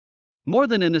More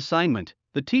than an assignment,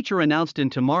 the teacher announced in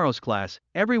tomorrow's class,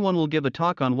 everyone will give a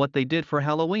talk on what they did for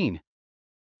Halloween.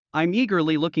 I'm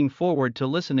eagerly looking forward to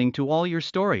listening to all your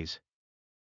stories.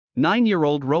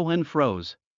 9-year-old Rohan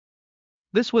froze.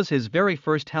 This was his very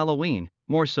first Halloween,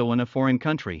 more so in a foreign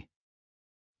country.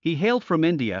 He hailed from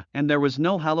India and there was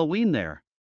no Halloween there.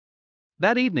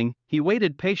 That evening, he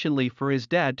waited patiently for his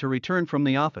dad to return from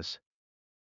the office.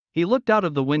 He looked out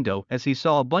of the window as he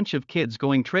saw a bunch of kids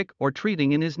going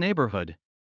trick-or-treating in his neighborhood.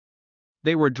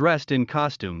 They were dressed in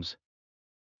costumes.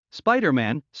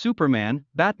 Spider-Man, Superman,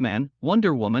 Batman,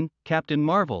 Wonder Woman, Captain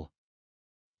Marvel.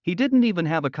 He didn't even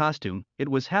have a costume. It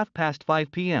was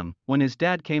 5:30 p.m. when his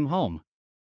dad came home.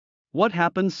 "What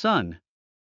happened, son?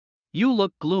 You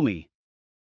look gloomy."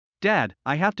 "Dad,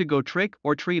 I have to go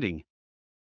trick-or-treating.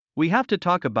 We have to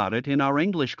talk about it in our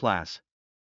English class.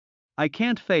 I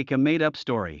can't fake a made-up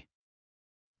story.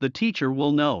 The teacher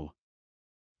will know."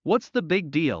 "What's the big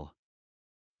deal?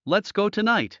 Let's go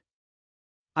tonight."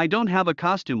 "I don't have a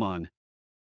costume on.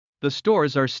 The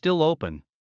stores are still open.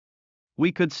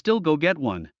 We could still go get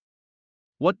one."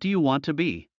 "What do you want to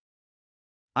be?"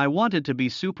 "I wanted to be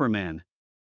Superman.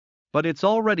 But it's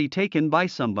already taken by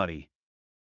somebody.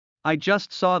 I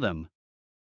just saw them."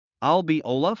 "I'll be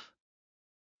Olaf?"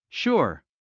 "Sure.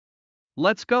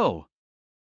 Let's go."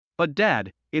 "But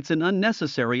Dad, it's an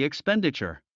unnecessary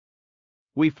expenditure.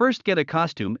 We first get a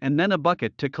costume and then a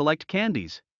bucket to collect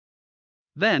candies.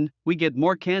 Then, we get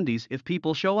more candies if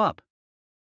people show up."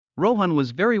 Rohan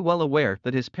was very well aware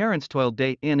that his parents toiled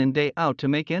day in and day out to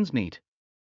make ends meet.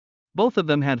 Both of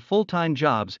them had full-time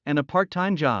jobs and a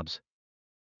part-time jobs.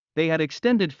 They had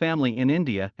extended family in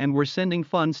India and were sending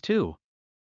funds too.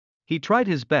 He tried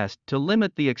his best to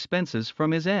limit the expenses from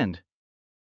his end.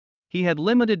 He had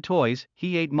limited toys,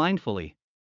 he ate mindfully.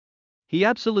 He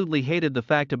absolutely hated the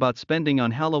fact about spending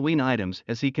on Halloween items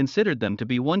as he considered them to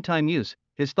be one-time use.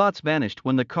 His thoughts vanished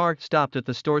when the car stopped at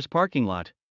the store's parking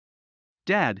lot.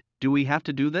 "Dad, do we have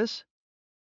to do this?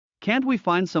 Can't we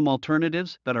find some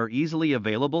alternatives that are easily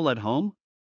available at home?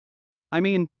 I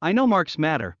mean, I know marks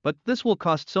matter, but this will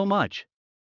cost so much."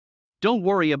 "Don't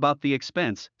worry about the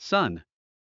expense, son.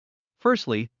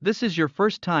 Firstly, this is your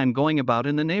first time going about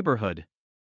in the neighborhood.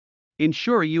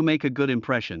 Ensure you make a good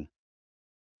impression.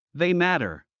 They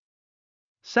matter.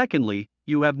 Secondly,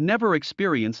 you have never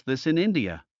experienced this in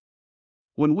India.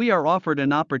 When we are offered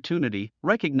an opportunity,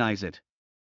 recognize it."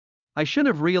 "I should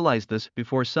have realized this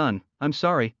before, son. I'm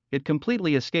sorry, it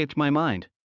completely escaped my mind."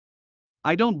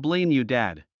 "I don't blame you,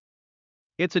 Dad.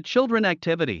 It's a children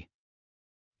activity."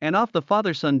 And off the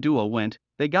father-son duo went.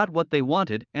 They got what they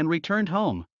wanted and returned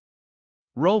home.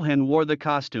 Rohan wore the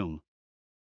costume.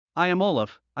 "I am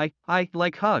Olaf, I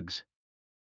like hugs."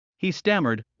 He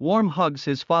stammered. "Warm hugs,"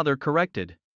 his father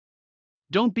corrected.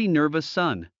 "Don't be nervous,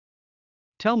 son.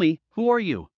 Tell me, who are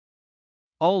you?"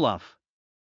 "Olaf."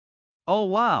 "Oh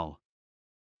wow.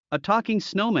 A talking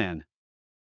snowman.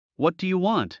 What do you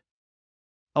want?"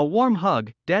 "A warm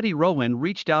hug." Daddy Rohan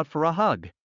reached out for a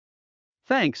hug.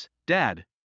 "Thanks, Dad."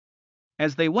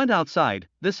 As they went outside,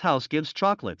 "This house gives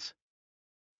chocolates."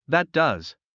 "That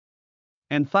does.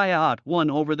 And Thiaat one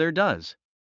over there does.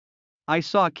 I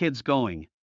saw kids going.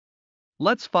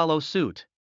 Let's follow suit."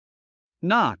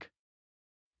 Knock.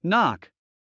 Knock.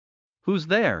 "Who's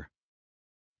there?"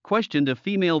 questioned a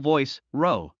female voice.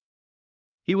 "Ro."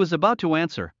 He was about to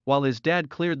answer, while his dad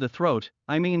cleared the throat.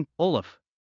 "I mean, Olaf.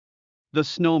 The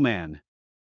snowman.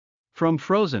 From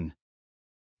Frozen."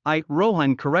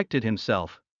 Rohan corrected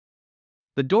himself.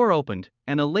 The door opened,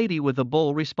 and a lady with a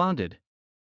bowl responded.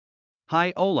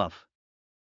 "Hi, Olaf.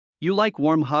 You like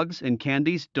warm hugs and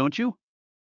candies, don't you?"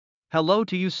 "Hello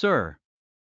to you, sir.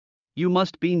 You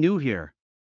must be new here."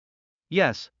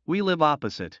 "Yes, we live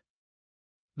opposite."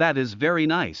 "That is very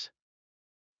nice.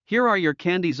 Here are your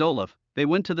candies, Olaf." They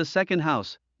went to the second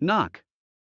house. Knock.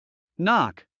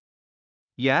 Knock.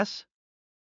 "Yes?"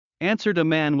 answered a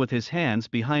man with his hands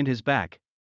behind his back.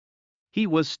 He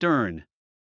was stern.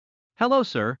 "Hello,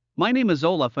 sir, my name is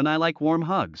Olaf and I like warm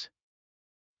hugs."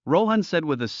 Rohan said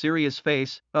with a serious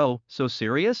face. "Oh, so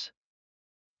serious?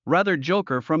 Rather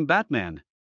Joker from Batman.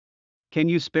 Can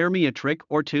you spare me a trick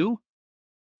or two?"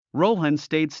 Rohan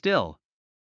stayed still.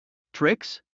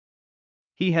 Tricks?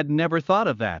 He had never thought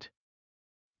of that.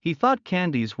 He thought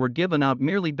candies were given out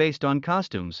merely based on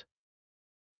costumes.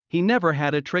 He never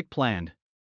had a trick planned.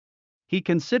 He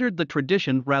considered the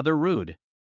tradition rather rude.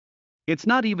 It's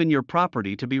not even your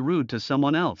property to be rude to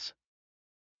someone else.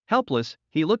 Helpless,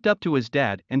 he looked up to his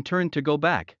dad and turned to go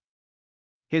back.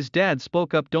 His dad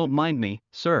spoke up. "Don't mind me,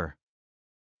 sir.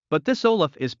 But this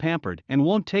Olaf is pampered and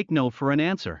won't take no for an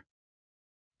answer.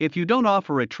 If you don't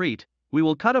offer a treat, We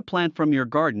will cut a plant from your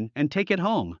garden and take it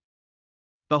home.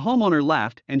 The homeowner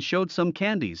laughed and showed some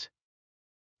candies.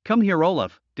 Come here,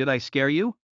 Olaf, did I scare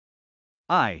you?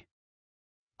 I.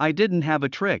 I didn't have a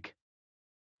trick.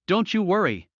 Don't you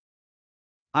worry.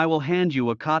 I will hand you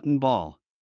a cotton ball.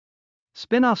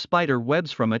 Spin off spider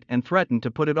webs from it and threaten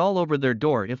to put it all over their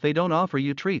door if they don't offer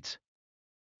you treats.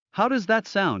 How does that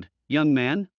sound, young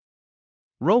man?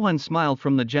 Rohan smiled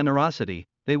from the generosity.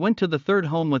 They went to the third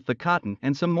home with the cotton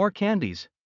and some more candies.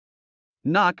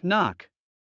 Knock, knock.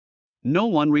 No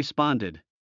one responded.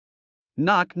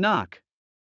 Knock, knock.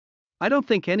 I don't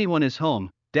think anyone is home.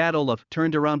 Dad Olaf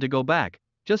turned around to go back.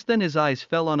 Just then his eyes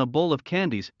fell on a bowl of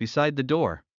candies beside the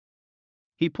door.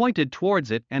 He pointed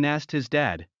towards it and asked his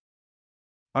dad.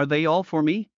 Are they all for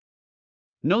me?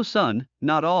 No, son,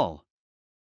 not all.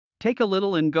 Take a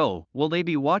little and go. Will they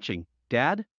be watching,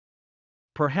 Dad?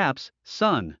 Perhaps,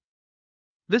 son.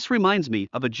 This reminds me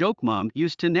of a joke Mom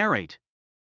used to narrate.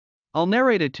 I'll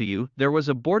narrate it to you. There was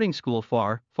a boarding school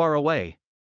far, far away.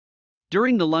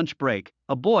 During the lunch break,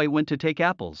 a boy went to take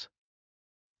apples.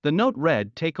 The note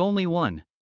read, "Take only one.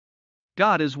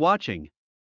 God is watching."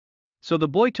 So the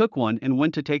boy took one and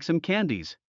went to take some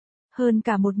candies. Hơn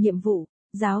cả một nhiệm vụ,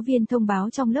 giáo viên thông báo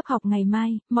trong lớp học ngày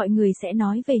mai, mọi người sẽ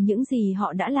nói về những gì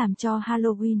họ đã làm cho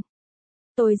Halloween.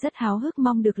 Tôi rất háo hức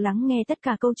mong được lắng nghe tất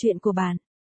cả câu chuyện của bạn.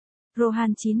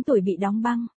 Rohan 9 tuổi bị đóng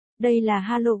băng. Đây là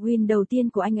Halloween đầu tiên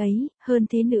của anh ấy, hơn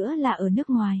thế nữa là ở nước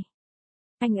ngoài.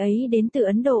 Anh ấy đến từ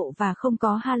Ấn Độ và không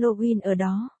có Halloween ở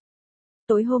đó.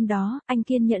 Tối hôm đó, anh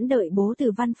kiên nhẫn đợi bố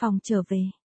từ văn phòng trở về.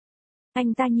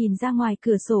 Anh ta nhìn ra ngoài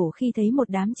cửa sổ khi thấy một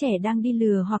đám trẻ đang đi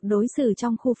lừa hoặc đối xử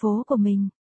trong khu phố của mình.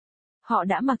 Họ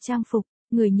đã mặc trang phục,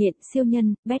 người nhện, siêu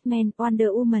nhân, Batman,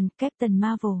 Wonder Woman, Captain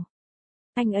Marvel.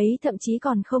 Anh ấy thậm chí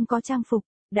còn không có trang phục.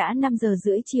 Đã 5 giờ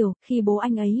rưỡi chiều khi bố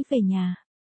anh ấy về nhà.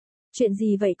 Chuyện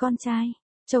gì vậy con trai?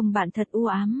 Trông bạn thật u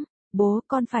ám. Bố,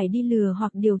 con phải đi lừa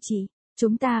hoặc điều trị.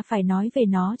 Chúng ta phải nói về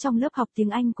nó trong lớp học tiếng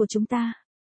Anh của chúng ta.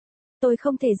 Tôi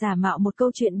không thể giả mạo một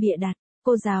câu chuyện bịa đặt.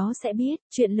 Cô giáo sẽ biết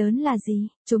chuyện lớn là gì.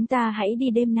 Chúng ta hãy đi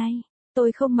đêm nay.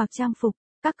 Tôi không mặc trang phục.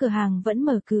 Các cửa hàng vẫn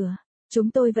mở cửa.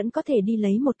 Chúng tôi vẫn có thể đi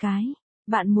lấy một cái.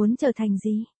 Bạn muốn trở thành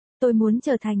gì? Tôi muốn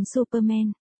trở thành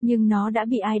Superman. Nhưng nó đã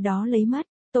bị ai đó lấy mất.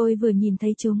 Tôi vừa nhìn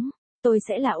thấy chúng. Tôi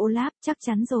sẽ là Olaf, chắc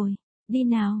chắn rồi. Đi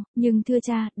nào, nhưng thưa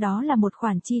cha, đó là một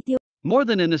khoản chi tiêu. More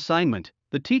than an assignment,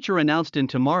 the teacher announced in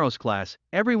tomorrow's class,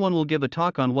 everyone will give a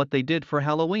talk on what they did for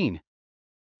Halloween.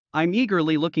 I'm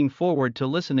eagerly looking forward to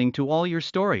listening to all your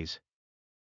stories.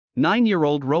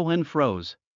 9-year-old Rohan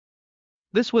froze.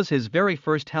 This was his very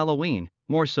first Halloween,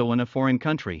 more so in a foreign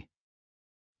country.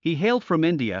 He hailed from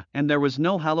India and there was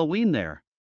no Halloween there.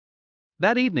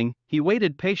 That evening, he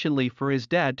waited patiently for his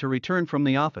dad to return from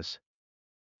the office.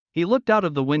 He looked out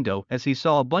of the window as he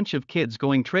saw a bunch of kids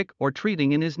going trick or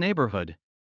treating in his neighborhood.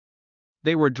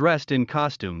 They were dressed in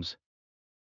costumes.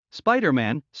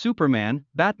 Spider-Man, Superman,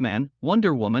 Batman,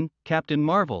 Wonder Woman, Captain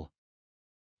Marvel.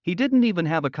 He didn't even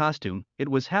have a costume. It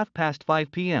was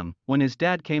 5:30 p.m. when his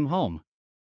dad came home.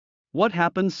 What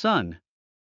happened, son?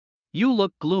 You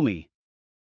look gloomy.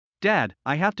 Dad,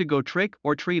 I have to go trick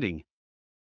or treating.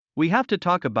 We have to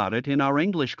talk about it in our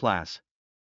English class.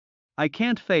 I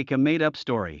can't fake a made-up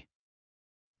story.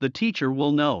 The teacher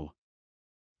will know.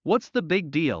 What's the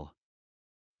big deal?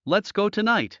 Let's go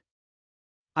tonight.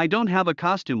 I don't have a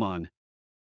costume on.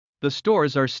 The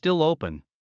stores are still open.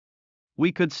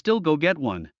 We could still go get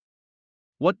one.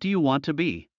 What do you want to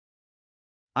be?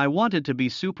 I wanted to be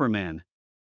Superman.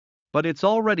 But it's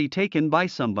already taken by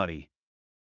somebody.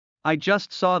 I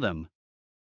just saw them.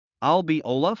 I'll be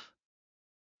Olaf?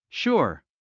 Sure.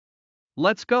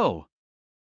 Let's go.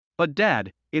 But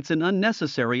Dad, it's an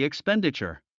unnecessary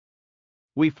expenditure.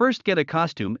 We first get a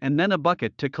costume and then a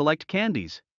bucket to collect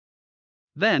candies.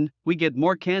 Then, we get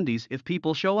more candies if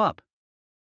people show up.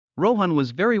 Rohan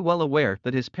was very well aware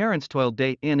that his parents toiled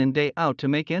day in and day out to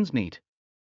make ends meet.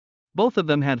 Both of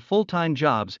them had full-time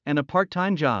jobs and a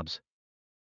part-time jobs.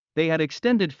 They had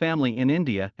extended family in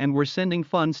India and were sending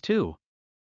funds too.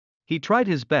 He tried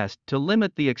his best to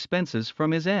limit the expenses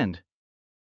from his end.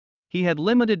 He had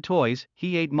limited toys,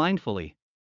 he ate mindfully.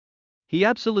 He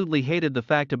absolutely hated the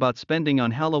fact about spending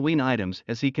on Halloween items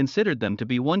as he considered them to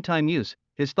be one-time use.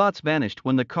 His thoughts vanished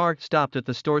when the car stopped at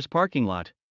the store's parking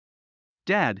lot.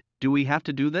 Dad, do we have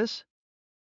to do this?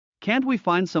 Can't we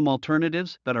find some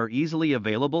alternatives that are easily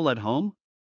available at home?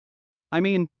 I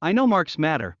mean, I know marks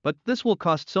matter, but this will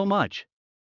cost so much.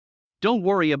 Don't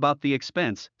worry about the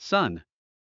expense, son.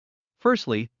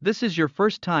 Firstly, this is your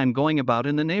first time going about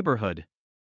in the neighborhood.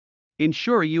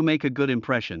 Ensure you make a good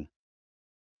impression.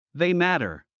 They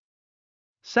matter.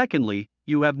 Secondly,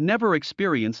 you have never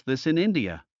experienced this in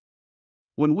India.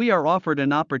 When we are offered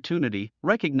an opportunity,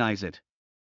 recognize it.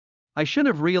 I should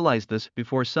have realized this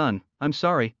before, son. I'm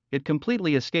sorry, it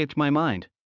completely escaped my mind.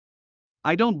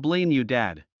 I don't blame you,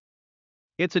 Dad.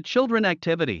 It's a children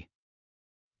activity.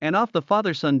 And off the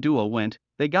father-son duo went.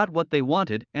 They got what they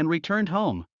wanted and returned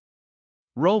home.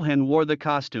 Rohan wore the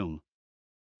costume.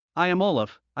 I am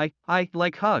Olaf, I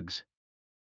like hugs.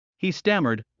 He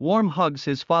stammered. Warm hugs,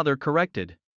 his father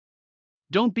corrected.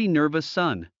 Don't be nervous,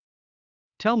 son.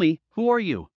 Tell me, who are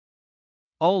you?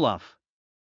 Olaf.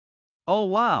 Oh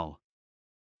wow.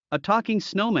 A talking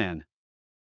snowman.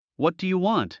 What do you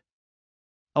want?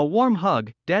 A warm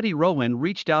hug. Daddy Rowan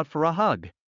reached out for a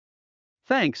hug.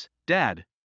 Thanks, Dad.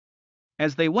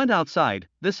 As they went outside,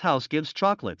 this house gives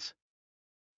chocolates.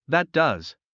 That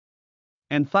does.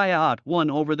 And Thiaot one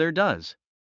over there does.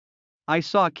 I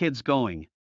saw kids going.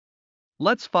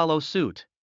 Let's follow suit.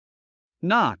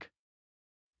 Knock.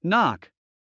 Knock.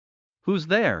 Who's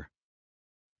there?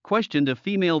 Questioned a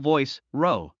female voice,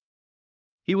 Ro.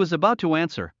 He was about to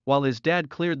answer, while his dad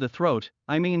cleared the throat.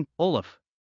 I mean, Olaf.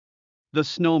 The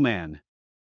snowman.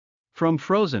 From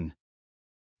Frozen.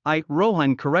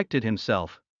 Rohan corrected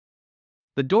himself.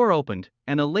 The door opened,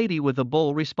 and a lady with a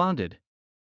bowl responded.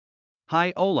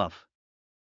 Hi, Olaf.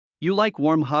 You like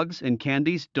warm hugs and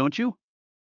candies, don't you?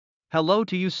 Hello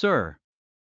to you, sir.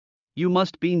 You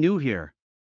must be new here.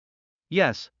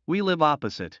 Yes, we live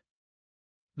opposite.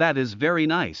 That is very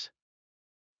nice.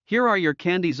 Here are your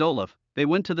candies, Olaf. They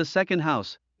went to the second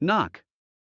house. Knock.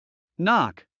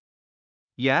 Knock.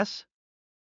 Yes?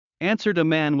 Answered a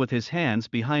man with his hands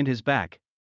behind his back.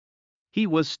 He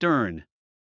was stern.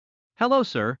 Hello,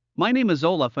 sir, my name is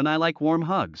Olaf and I like warm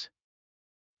hugs.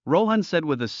 Rohan said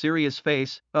with a serious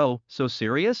face. Oh, so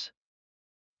serious?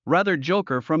 Rather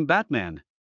Joker from Batman.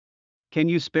 Can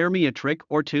you spare me a trick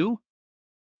or two?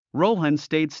 Rohan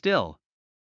stayed still.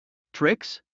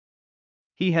 Tricks?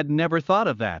 He had never thought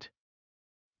of that.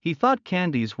 He thought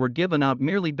candies were given out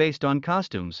merely based on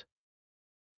costumes.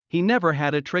 He never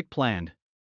had a trick planned.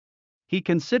 He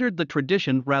considered the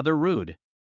tradition rather rude.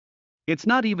 It's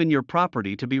not even your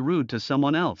property to be rude to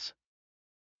someone else.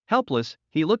 Helpless,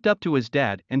 he looked up to his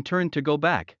dad and turned to go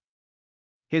back.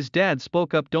 His dad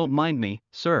spoke up. Don't mind me,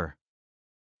 sir.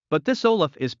 But this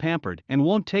Olaf is pampered and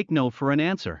won't take no for an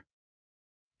answer.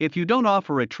 If you don't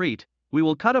offer a treat, we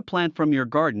will cut a plant from your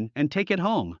garden and take it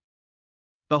home.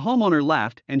 The homeowner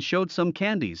laughed and showed some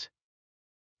candies.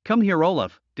 Come here,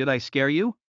 Olaf, did I scare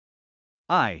you?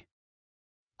 I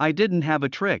didn't have a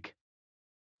trick.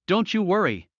 Don't you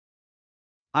worry.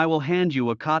 I will hand you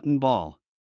a cotton ball.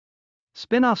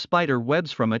 Spin off spider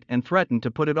webs from it and threaten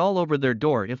to put it all over their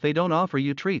door if they don't offer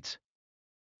you treats.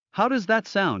 How does that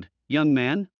sound, young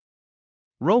man?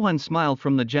 Rohan smiled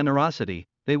from the generosity.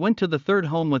 They went to the third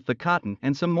home with the cotton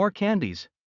and some more candies.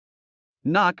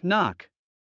 Knock, knock.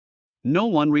 No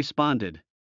one responded.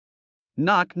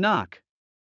 Knock, knock.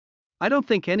 I don't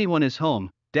think anyone is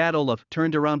home. Dad Olaf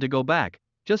turned around to go back.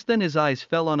 Just then his eyes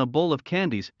fell on a bowl of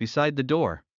candies beside the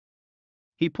door.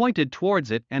 He pointed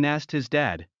towards it and asked his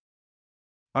dad.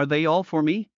 Are they all for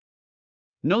me?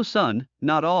 No, son,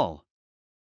 not all.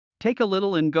 Take a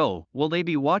little and go. Will they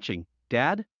be watching,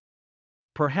 Dad?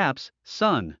 Perhaps,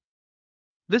 son.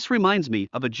 This reminds me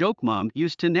of a joke Mom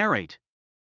used to narrate.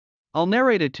 I'll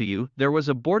narrate it to you. There was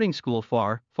a boarding school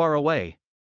far, far away.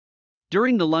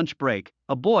 During the lunch break,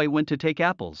 a boy went to take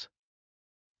apples.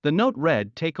 The note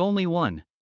read, take only one.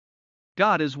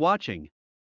 God is watching.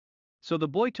 So the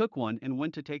boy took one and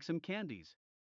went to take some candies.